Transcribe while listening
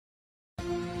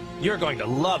You're going to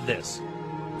love this.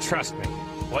 Trust me,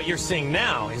 what you're seeing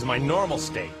now is my normal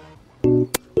state.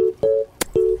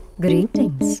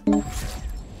 Greetings.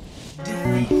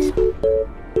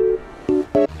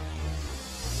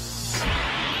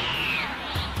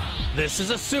 This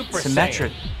is a Super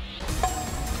Symmetric. Saiyan.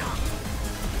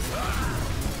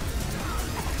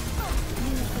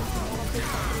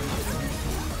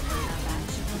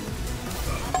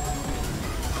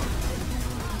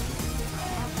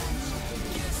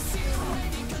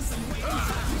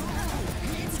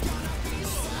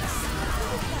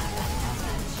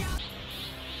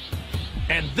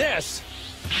 And this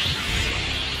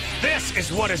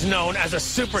is what is known as a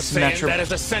Super Saiyan that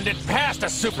has ascended past a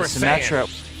Super Saiyan.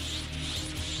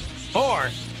 Or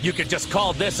you could just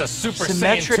call this a Super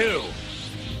Saiyan 2.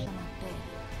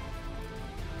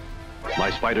 My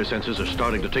spider senses are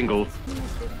starting to tingle.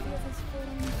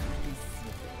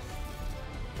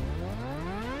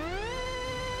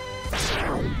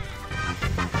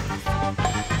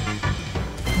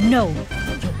 No.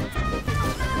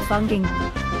 Funging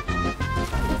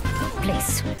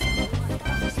place.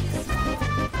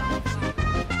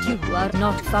 You are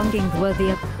not funging worthy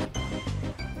of...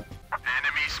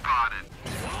 Enemy spotted.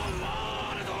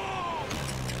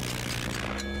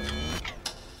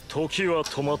 時は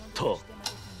止まった。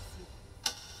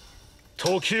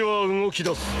時は動き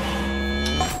出す。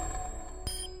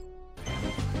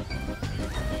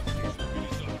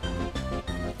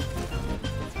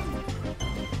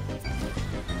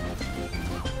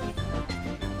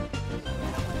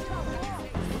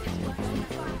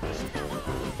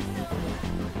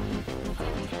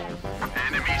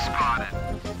Enemy spotted.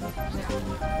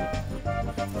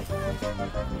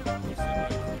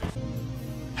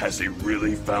 Has he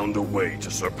really found a way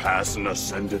to surpass an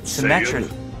ascended Symmetric.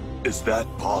 Saiyan? Is that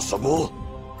possible?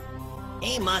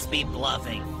 He must be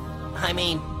bluffing. I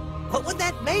mean, what would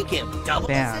that make him? Double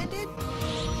Bam. ascended?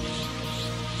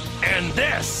 And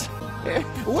this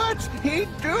What's he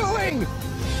doing?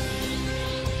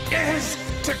 Is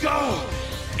to go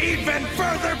even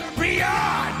further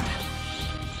beyond!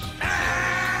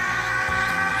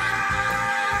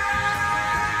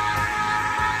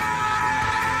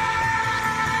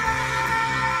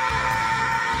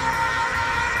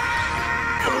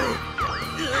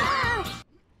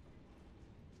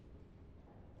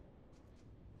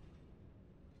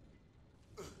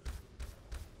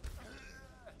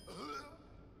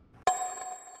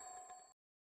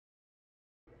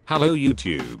 Hello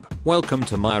YouTube, welcome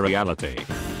to my reality.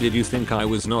 Did you think I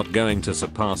was not going to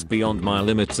surpass beyond my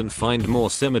limits and find more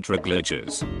symmetry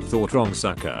glitches? Thought wrong,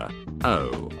 sucker.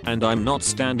 Oh, and I'm not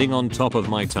standing on top of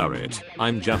my turret,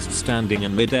 I'm just standing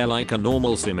in midair like a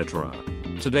normal Symmetra.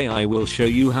 Today I will show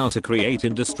you how to create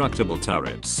indestructible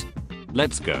turrets.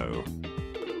 Let's go.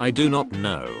 I do not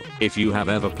know if you have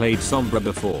ever played Sombra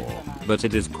before, but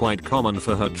it is quite common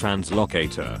for her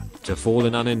translocator to fall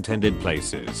in unintended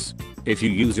places. If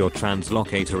you use your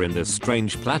translocator in this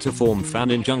strange platform fan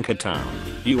in Junkertown,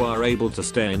 you are able to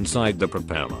stay inside the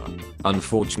propeller.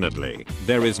 Unfortunately,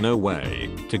 there is no way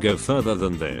to go further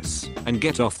than this and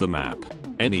get off the map.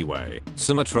 Anyway,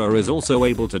 Symmetra is also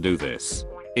able to do this.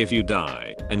 If you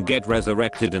die and get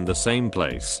resurrected in the same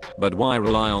place, but why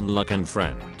rely on luck and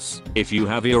friends if you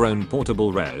have your own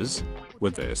portable res?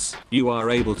 With this, you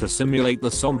are able to simulate the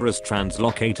Sombra's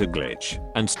translocator glitch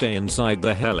and stay inside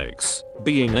the helix,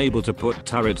 being able to put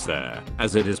turrets there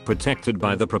as it is protected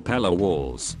by the propeller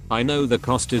walls. I know the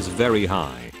cost is very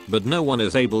high, but no one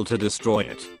is able to destroy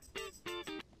it.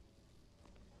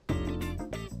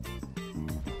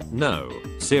 No,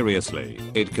 seriously,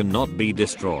 it cannot be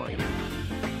destroyed.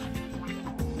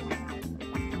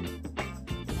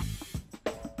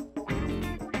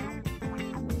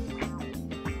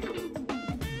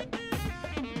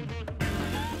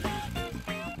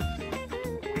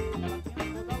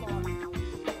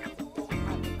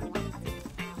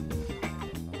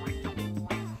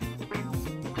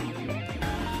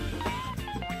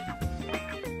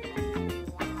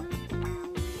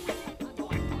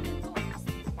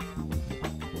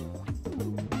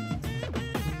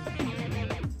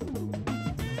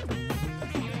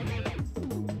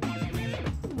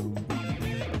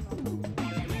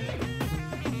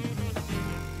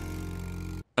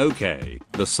 Okay,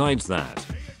 besides that,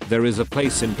 there is a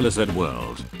place in Blizzard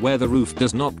World where the roof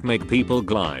does not make people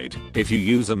glide. If you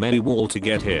use a melee wall to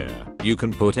get here, you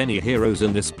can put any heroes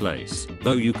in this place.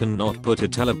 Though you cannot put a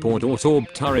teleport or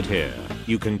orb turret here,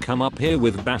 you can come up here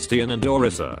with Bastion and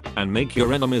Orisa and make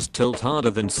your enemies tilt harder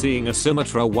than seeing a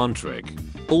Symmetra one trick.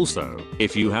 Also,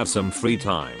 if you have some free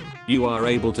time, you are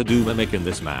able to do Mimic in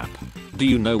this map. Do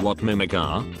you know what Mimic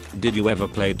are? Did you ever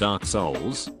play Dark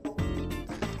Souls?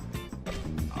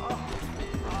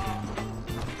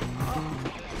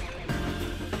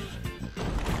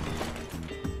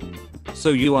 so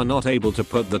you are not able to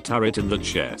put the turret in the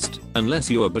chest unless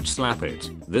you a bitch slap it.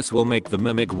 This will make the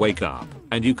mimic wake up,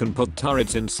 and you can put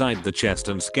turrets inside the chest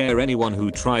and scare anyone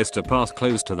who tries to pass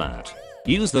close to that.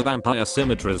 Use the Vampire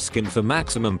Symmetra skin for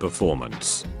maximum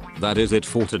performance. That is it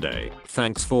for today.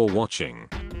 Thanks for watching.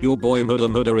 Your boy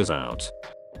Muda is out.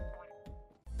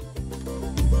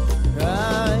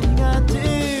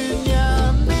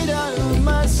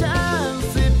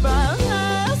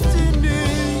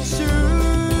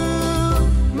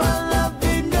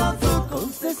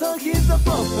 He's a